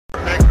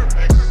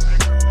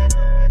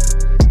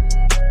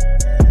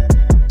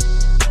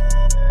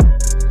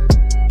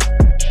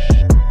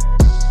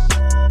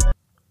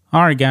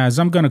All right, guys,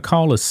 I'm going to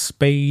call a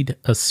spade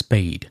a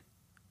spade.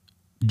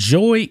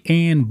 Joy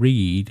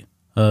Reid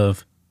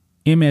of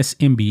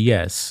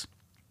MSNBS,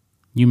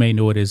 you may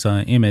know it as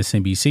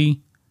MSNBC,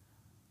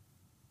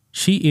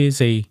 she is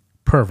a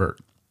pervert.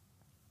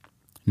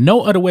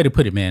 No other way to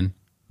put it, man.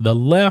 The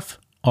left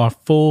are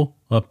full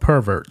of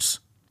perverts.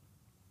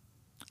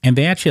 And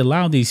they actually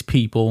allow these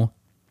people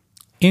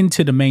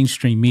into the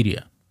mainstream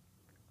media.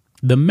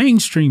 The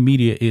mainstream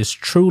media is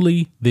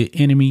truly the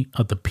enemy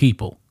of the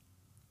people.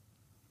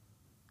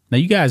 Now,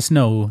 you guys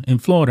know in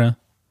Florida,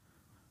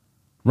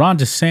 Ron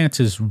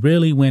DeSantis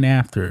really went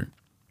after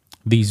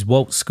these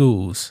woke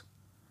schools,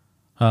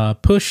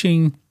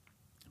 pushing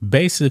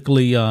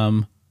basically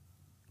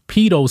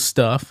pedo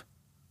stuff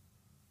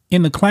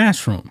in the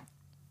classroom.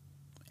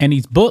 And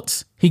these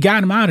books, he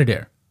got them out of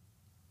there.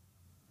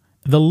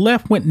 The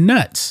left went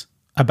nuts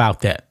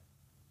about that.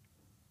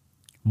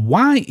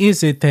 Why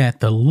is it that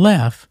the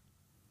left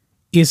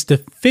is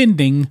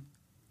defending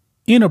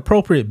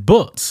inappropriate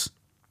books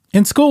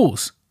in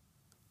schools?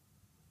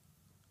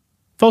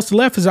 Folks, the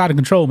left is out of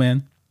control,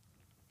 man.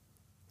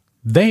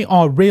 They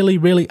are really,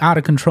 really out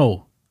of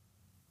control.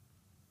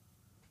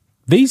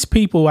 These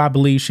people, I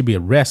believe, should be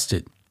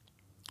arrested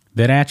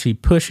that actually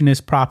pushing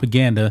this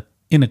propaganda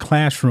in the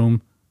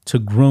classroom to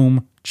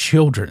groom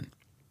children.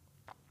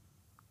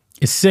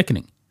 It's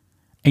sickening.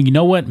 And you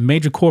know what?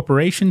 Major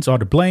corporations are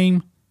to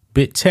blame.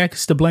 Big tech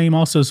is to blame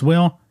also as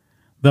well.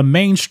 The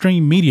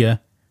mainstream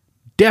media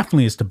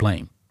definitely is to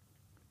blame.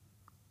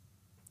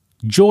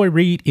 Joy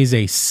Reid is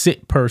a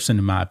sick person,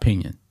 in my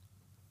opinion.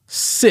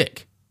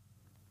 Sick.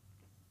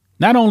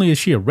 Not only is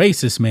she a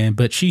racist, man,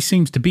 but she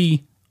seems to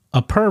be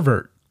a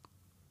pervert.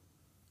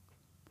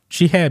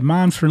 She had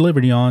Moms for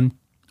Liberty on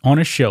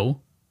a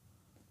show,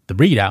 The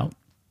Readout,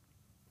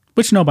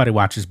 which nobody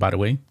watches, by the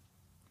way.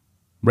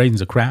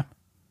 Ratings are crap.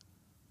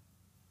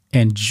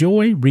 And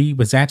Joy Reid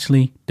was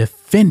actually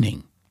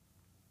defending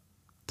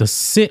the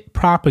sick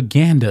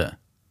propaganda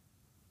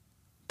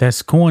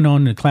that's going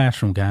on in the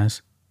classroom,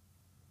 guys.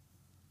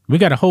 We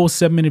got a whole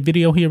 7-minute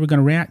video here we're going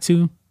to react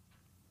to.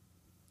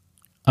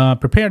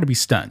 Prepare to be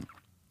stunned.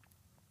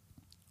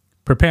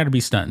 Prepare to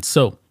be stunned.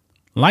 So,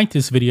 like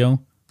this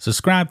video,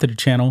 subscribe to the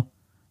channel,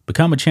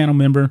 become a channel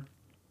member.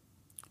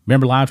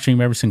 Remember, live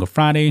stream every single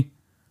Friday.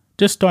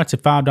 Just starts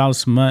at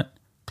 $5 a month.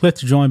 Click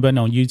the join button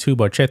on YouTube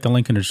or check the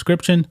link in the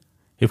description.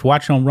 If you're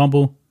watching on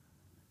Rumble,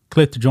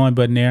 click the join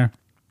button there.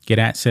 Get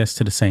access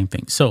to the same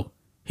thing. So,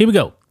 here we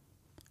go.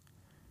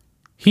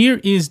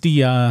 Here is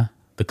the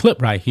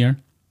clip right here.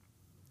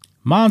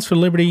 Moms for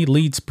Liberty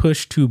leads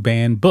push to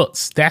ban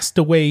books. That's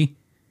the way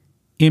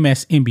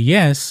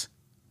MSNBS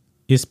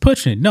is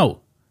pushing it.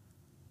 No,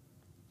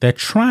 they're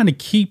trying to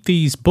keep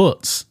these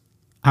books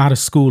out of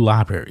school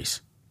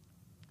libraries.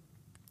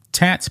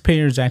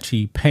 Taxpayers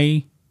actually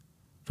pay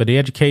for the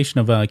education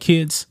of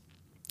kids,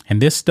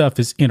 and this stuff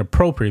is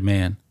inappropriate,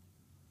 man.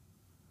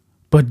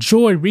 But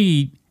Joy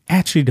Reid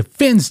actually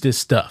defends this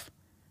stuff.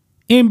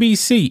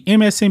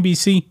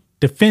 MSNBC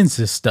defends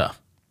this stuff.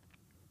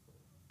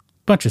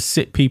 Bunch of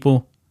sick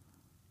people.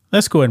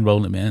 Let's go ahead and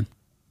roll it, man.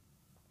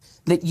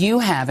 That you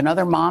have and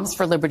other Moms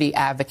for Liberty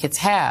advocates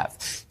have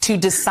to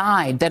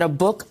decide that a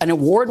book, an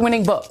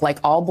award-winning book like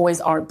All Boys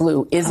Aren't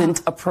Blue,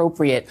 isn't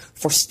appropriate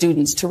for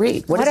students to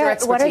read. What is your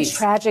expertise? What a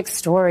tragic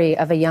story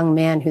of a young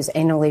man who's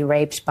anally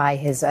raped by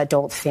his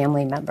adult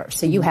family member.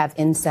 So you have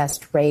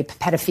incest, rape,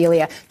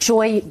 pedophilia.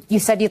 Joy, you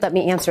said you'd let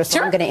me answer,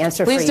 so I'm going to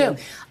answer for you.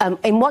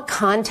 In what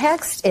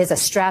context is a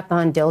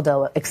strap-on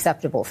dildo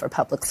acceptable for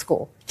public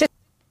school?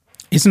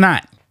 It's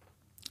not.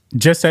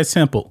 Just that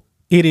simple.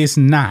 It is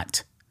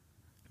not.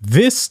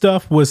 This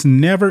stuff was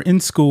never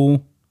in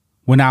school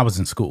when I was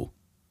in school.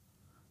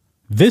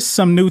 This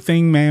some new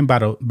thing, man, by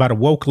the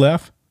woke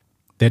left.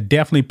 They're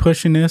definitely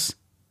pushing this.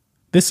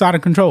 This is out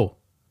of control.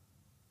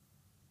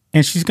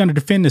 And she's going to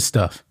defend this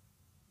stuff.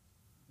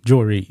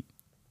 Joy Reid.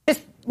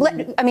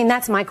 I mean,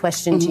 that's my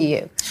question to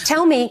you.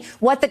 Tell me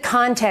what the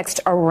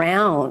context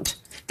around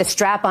the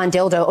strap-on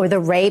dildo or the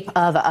rape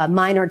of a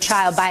minor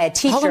child by a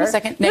teacher. Hold on a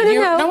second.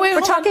 No, wait,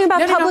 we're talking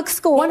about public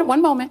school.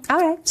 One moment. All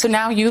right. So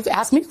now you've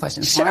asked me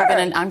questions. Sure.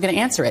 I'm going to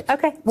answer it.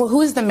 Okay. Well,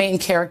 who is the main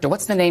character?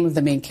 What's the name of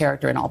the main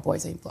character in All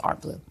Boys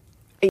Aren't Blue?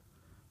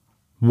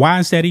 Why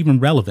is that even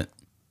relevant?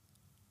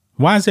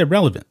 Why is that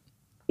relevant?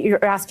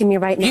 You're asking me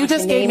right now. You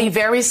just gave me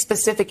very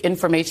specific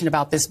information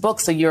about this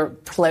book, so you're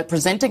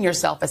presenting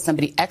yourself as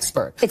somebody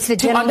expert. It's the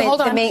gentleman. Hold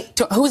on.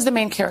 Who's the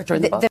main character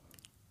in the book?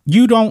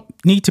 You don't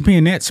need to be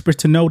an expert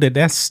to know that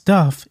that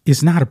stuff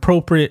is not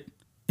appropriate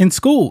in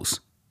schools.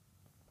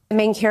 The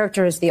main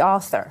character is the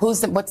author.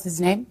 What's his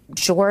name?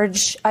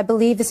 George, I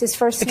believe is his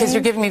first name. Because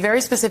you're giving me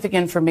very specific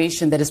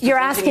information that is. You're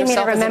asking me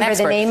to remember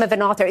the name of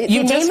an author.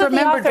 You just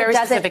remembered very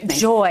specific names.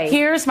 Joy.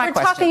 Here's my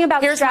question. We're talking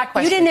about Here's my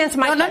question. You didn't answer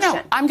my question.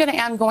 No. I'm going to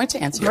answer your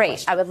question.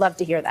 Great. I would love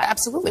to hear that.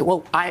 Absolutely.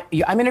 Well,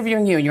 I'm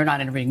interviewing you and you're not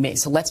interviewing me.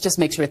 So let's just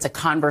make sure it's a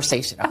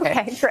conversation.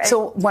 Okay, great.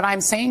 So what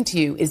I'm saying to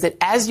you is that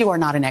as you are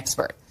not an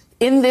expert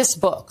in this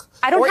book.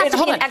 I don't have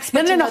to be an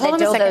expert to know that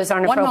dildos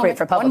aren't appropriate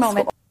for public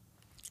school.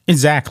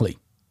 Exactly.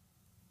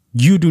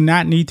 You do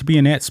not need to be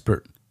an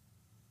expert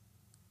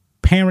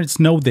parents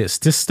know this.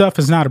 This stuff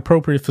is not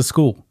appropriate for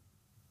school.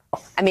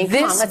 I mean,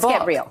 come on, let's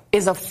get real.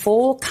 Is a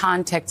full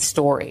context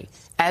story,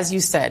 as you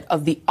said,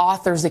 of the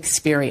author's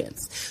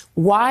experience.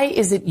 Why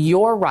is it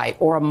your right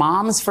or a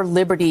Moms for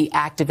Liberty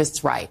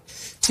activist's right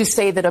to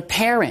say that a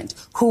parent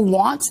who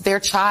wants their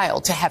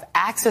child to have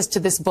access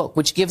to this book,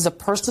 which gives a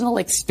personal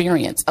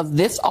experience of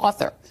this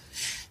author,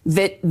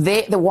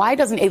 why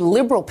doesn't a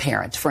liberal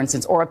parent, for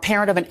instance, or a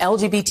parent of an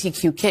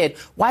LGBTQ kid,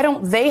 why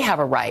don't they have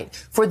a right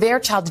for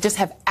their child to just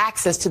have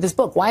access to this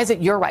book? Why is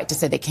it your right to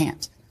say they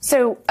can't?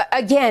 So,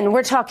 again,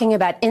 we're talking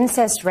about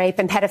incest, rape,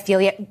 and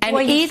pedophilia.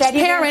 And each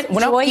parent,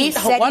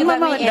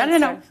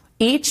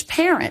 each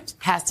parent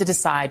has to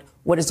decide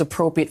what is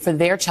appropriate for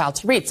their child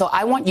to read. So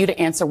I want you to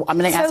answer. I'm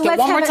going to ask it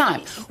one more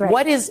time. Right.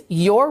 What is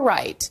your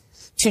right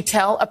to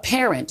tell a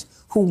parent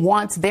who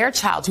wants their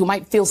child, who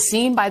might feel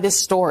seen by this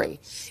story,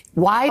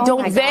 why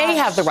don't they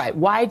have the right?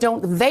 Why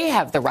don't they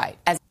have the right?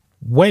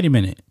 Wait a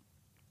minute.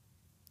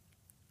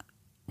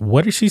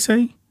 What did she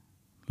say?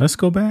 Let's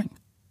go back.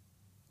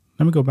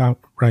 Let me go back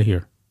right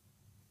here.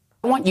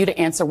 I want you to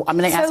answer. I'm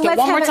going to ask it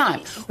one more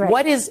time. Right.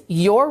 What is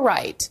your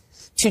right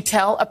to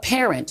tell a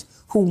parent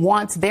who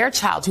wants their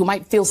child, who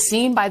might feel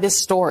seen by this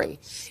story?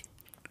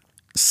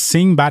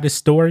 Seen by this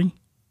story?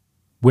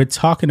 We're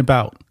talking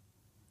about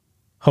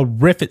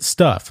horrific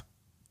stuff.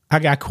 I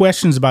got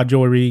questions about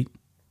Joy Reid.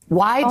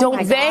 Why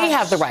don't they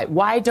have the right?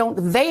 Why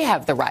don't they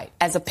have the right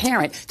as a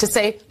parent to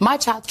say, my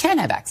child can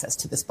have access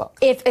to this book?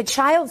 If a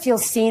child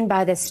feels seen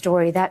by this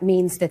story, that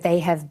means that they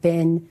have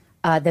been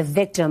the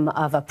victim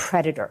of a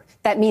predator.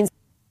 That means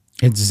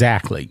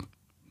exactly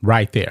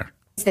right there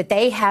that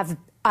they have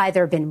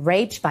either been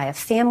raped by a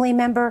family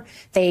member,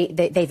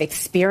 they've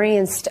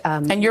experienced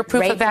and your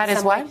proof of that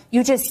is what?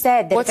 You just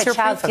said that if a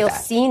child feels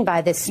seen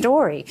by this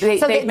story.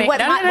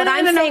 What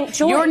I'm saying,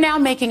 Joy, you're now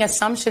making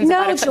assumptions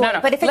about it. No,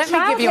 but if a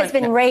child has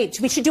been raped,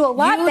 we should do a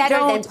lot better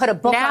than put a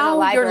book on a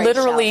library shelf. Now you're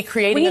literally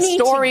creating creating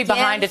a story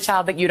behind a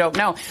child that you don't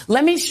know.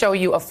 Let me show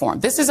you a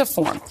form. This is a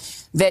form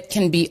that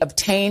can be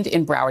obtained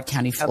in Broward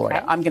County,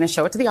 Florida. Okay. I'm going to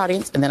show it to the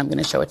audience, and then I'm going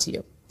to show it to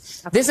you.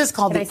 Okay. This is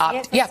called the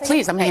opt. Yeah,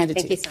 please. I'm going to hand it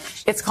to you. Thank you so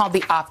much. It's called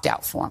the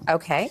opt-out form.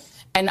 Okay.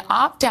 An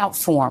opt-out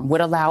form would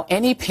allow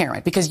any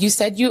parent, because you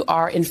said you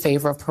are in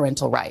favor of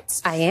parental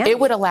rights. I am. It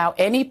would allow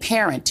any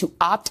parent to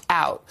opt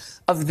out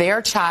of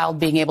their child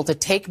being able to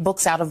take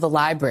books out of the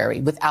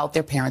library without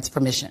their parents'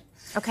 permission.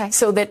 Okay.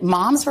 So that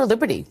Moms for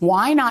Liberty,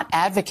 why not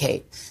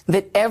advocate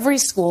that every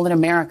school in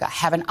America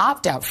have an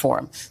opt-out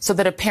form so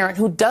that a parent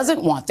who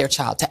doesn't want their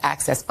child to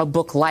access a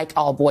book like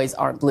All Boys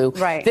Aren't Blue,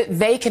 that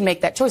they can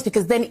make that choice?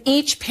 Because then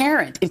each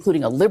parent,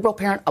 including a liberal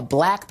parent, a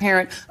black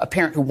parent, a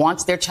parent who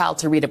wants their child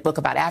to read a book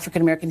about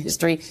African-American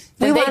history,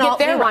 then they get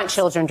their rights. We want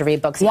children to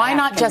read books about Why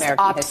not just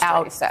opt history,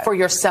 out for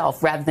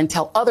yourself rather than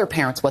tell other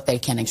parents what they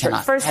can and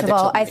cannot? First of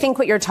all, I think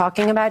what you're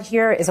talking about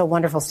here is a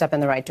wonderful step in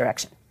the right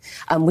direction.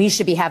 We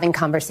should be having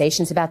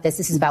conversations about this.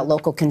 This is about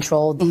local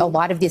control. A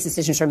lot of these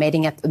decisions are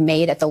made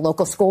at the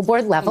local school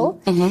board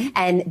level.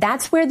 And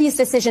that's where these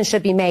decisions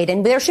should be made.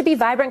 And there should be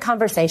vibrant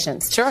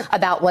conversations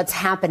about what's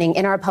happening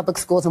in our public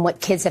schools and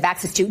what kids have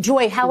access to.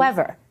 Joy,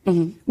 however,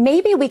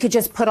 maybe we could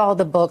just put all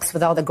the books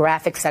with all the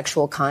graphic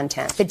sexual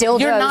content. The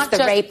dildos,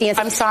 the rape, the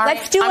incest. I'm sorry.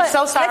 I'm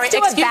so sorry.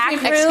 Let's do a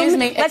back room.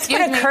 Let's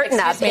put a curtain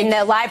up in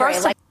the library.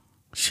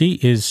 She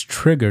is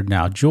triggered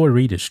now. Joy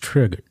Reid is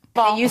triggered.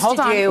 Hold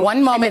on.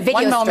 One moment.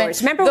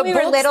 Remember when we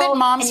were little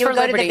and you would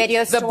go to the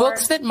video store? The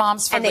books that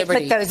Moms for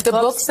Liberty. The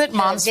books that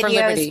Moms for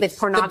Liberty. With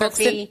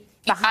pornography.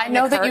 I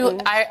know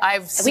that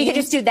I've seen. We could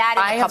just do that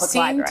in the public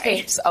library. I have seen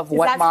tapes of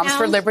what Moms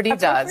for Liberty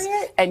does,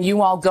 and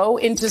you all go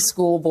into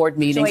school board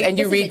meetings and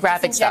you read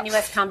graphic stuff.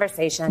 Disingenuous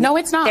conversation. No,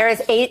 it's not.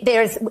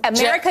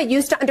 America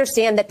used to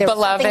understand that there's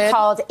something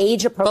called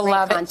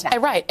age-appropriate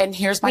content. Right, and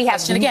here's my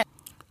question again.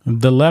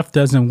 The left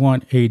doesn't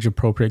want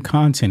age-appropriate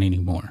content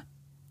anymore.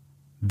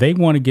 They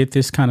want to get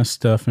this kind of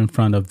stuff in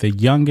front of the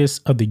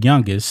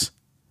youngest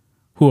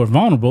who are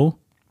vulnerable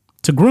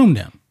to groom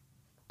them.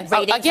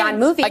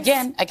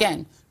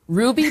 Again,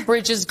 Ruby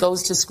Bridges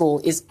Goes to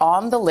School is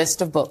on the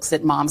list of books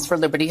that Moms for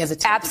Liberty has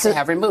attempted to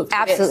have removed.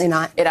 Absolutely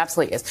not. It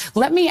absolutely is.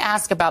 Let me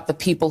ask about the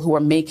people who are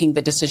making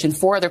the decision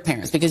for other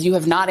parents, because you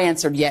have not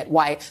answered yet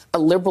why a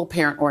liberal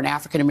parent or an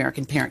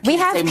African-American parent can't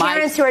say, we have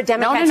parents who are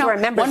Democrats who are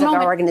members of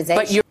our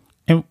organization.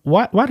 And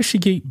why does she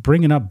keep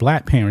bringing up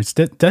black parents?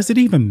 Does it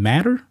even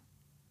matter?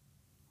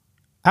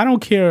 I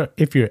don't care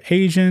if you're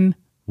Asian,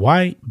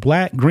 white,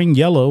 black, green,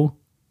 yellow.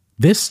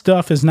 This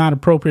stuff is not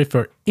appropriate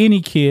for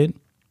any kid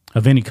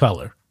of any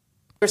color.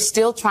 We're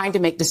still trying to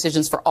make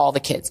decisions for all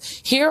the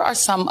kids. Here are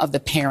some of the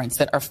parents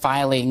that are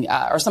filing,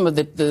 or some of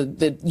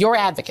your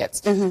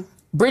advocates.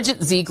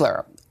 Bridget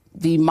Ziegler,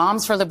 the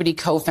Moms for Liberty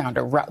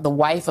co-founder, the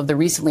wife of the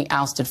recently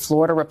ousted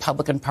Florida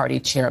Republican Party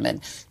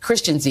chairman,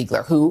 Christian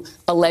Ziegler, who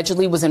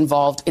allegedly was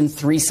involved in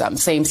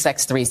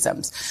same-sex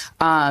threesomes.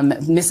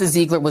 Mrs.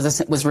 Ziegler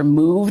was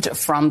removed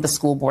from the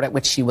school board at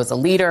which she was a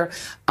leader.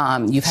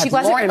 She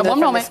wasn't removed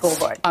from the school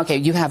board. Okay,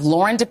 you have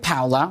Lauren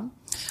DePaula.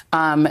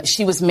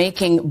 She was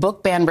making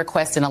book ban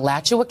requests in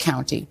Alachua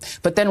County,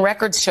 but then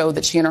records show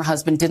that she and her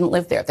husband didn't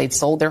live there. They'd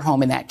sold their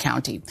home in that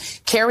county.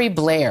 Carrie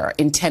Blair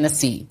in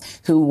Tennessee,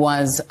 who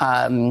was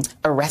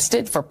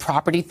arrested for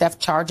property theft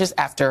charges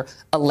after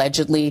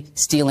allegedly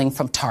stealing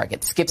from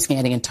Target, skip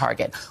scanning in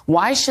Target.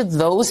 Why should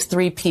those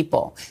three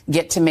people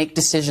get to make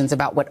decisions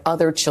about what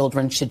other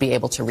children should be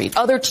able to read?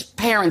 Other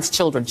parents'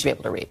 children should be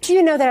able to read. Do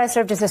you know that I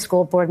served as a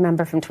school board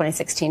member from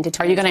 2016 to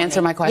 2020? Are you going to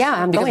answer my question?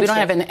 Yeah, I'm because going we don't to.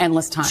 have an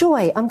endless time.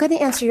 Joy, I'm going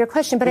to answer your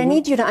question, but I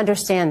need you to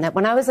understand that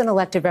when I was an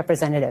elected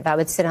representative, I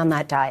would sit on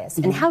that dais,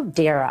 and how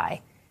dare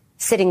I,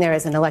 sitting there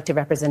as an elected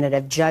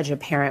representative, judge a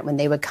parent when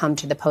they would come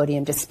to the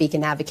podium to speak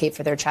and advocate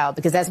for their child?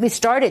 Because as we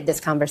started this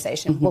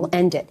conversation, we'll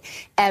end it.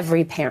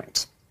 Every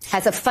parent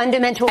has a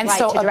fundamental right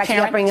to direct the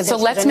upbringing of their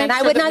children. And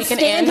I would not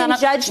stand in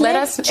judgment, let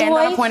us end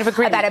on a point of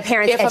agreement. About a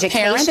parent's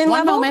education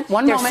level,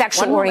 their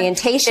sexual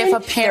orientation,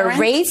 their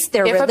race,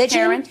 their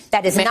religion.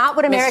 That is not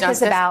what America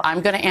is about.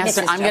 I'm going to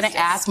answer. I'm going to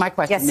ask my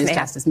question, Ms.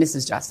 Justice.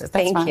 Mrs. Justice.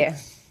 That's fine. Thank you.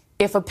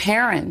 If a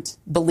parent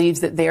believes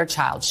that their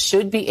child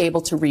should be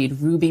able to read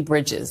Ruby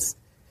Bridges,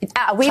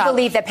 we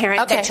believe that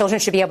that children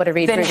should be able to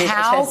read. Then Ruby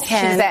how Bridges.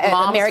 can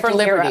Moms American for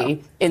Liberty hero.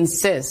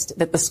 insist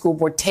that the school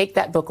board take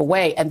that book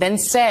away and then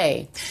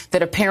say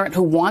that a parent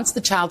who wants the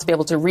child to be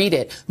able to read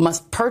it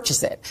must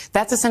purchase it?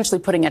 That's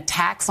essentially putting a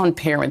tax on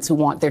parents who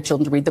want their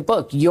children to read the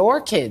book. Your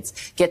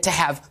kids get to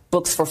have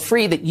books for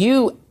free that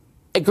you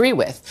agree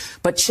with,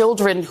 but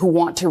children who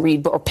want to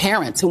read, or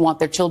parents who want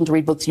their children to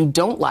read books you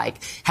don't like,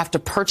 have to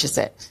purchase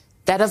it.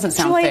 That doesn't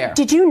sound Joy, fair.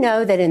 Did you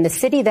know that in the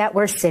city that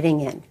we're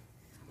sitting in,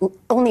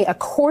 only a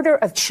quarter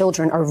of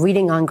children are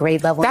reading on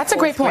grade level? That's a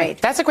great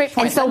point. That's a great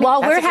point. And so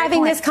while we're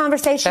having this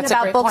conversation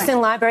about books in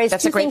libraries,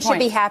 two things should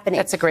be happening.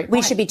 That's a great point.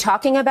 We should be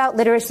talking about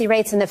literacy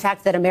rates and the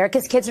fact that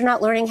America's kids are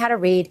not learning how to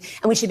read,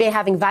 and we should be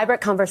having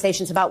vibrant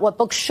conversations about what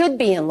books should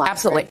be in libraries.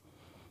 Absolutely.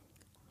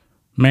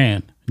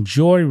 Man,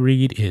 Joy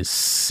Reid is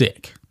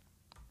sick.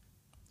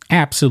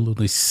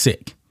 Absolutely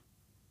sick.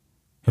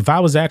 If I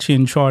was actually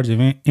in charge of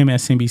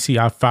MSNBC,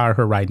 I'd fire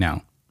her right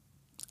now.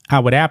 I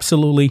would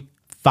absolutely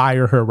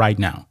fire her right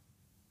now.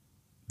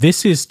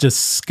 This is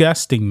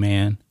disgusting,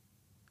 man.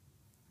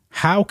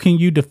 How can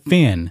you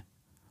defend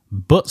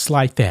books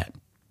like that?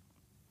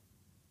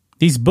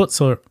 These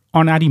books are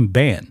not even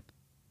banned.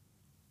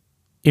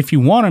 If you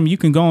want them, you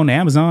can go on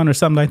Amazon or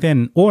something like that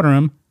and order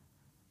them,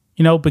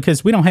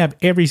 because we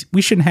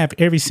shouldn't have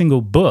every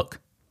single book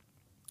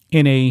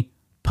in a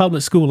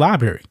public school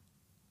library.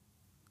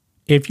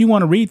 If you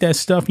want to read that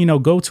stuff,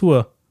 go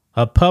to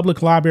a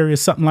public library or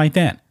something like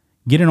that.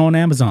 Get it on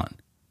Amazon.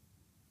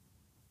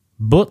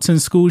 Books in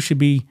school should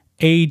be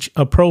age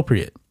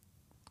appropriate,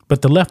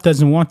 but the left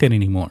doesn't want that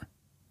anymore.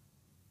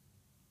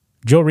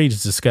 Joy Reid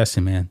is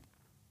disgusting, man.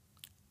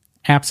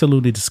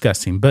 Absolutely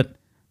disgusting. But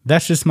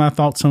that's just my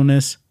thoughts on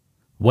this.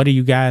 What do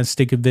you guys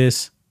think of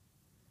this?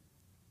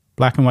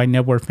 Black and White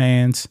Network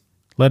fans,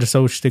 let us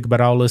know what you think about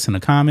all this in the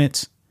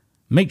comments.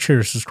 Make sure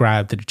to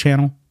subscribe to the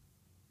channel,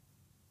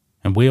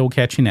 and we'll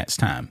catch you next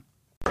time.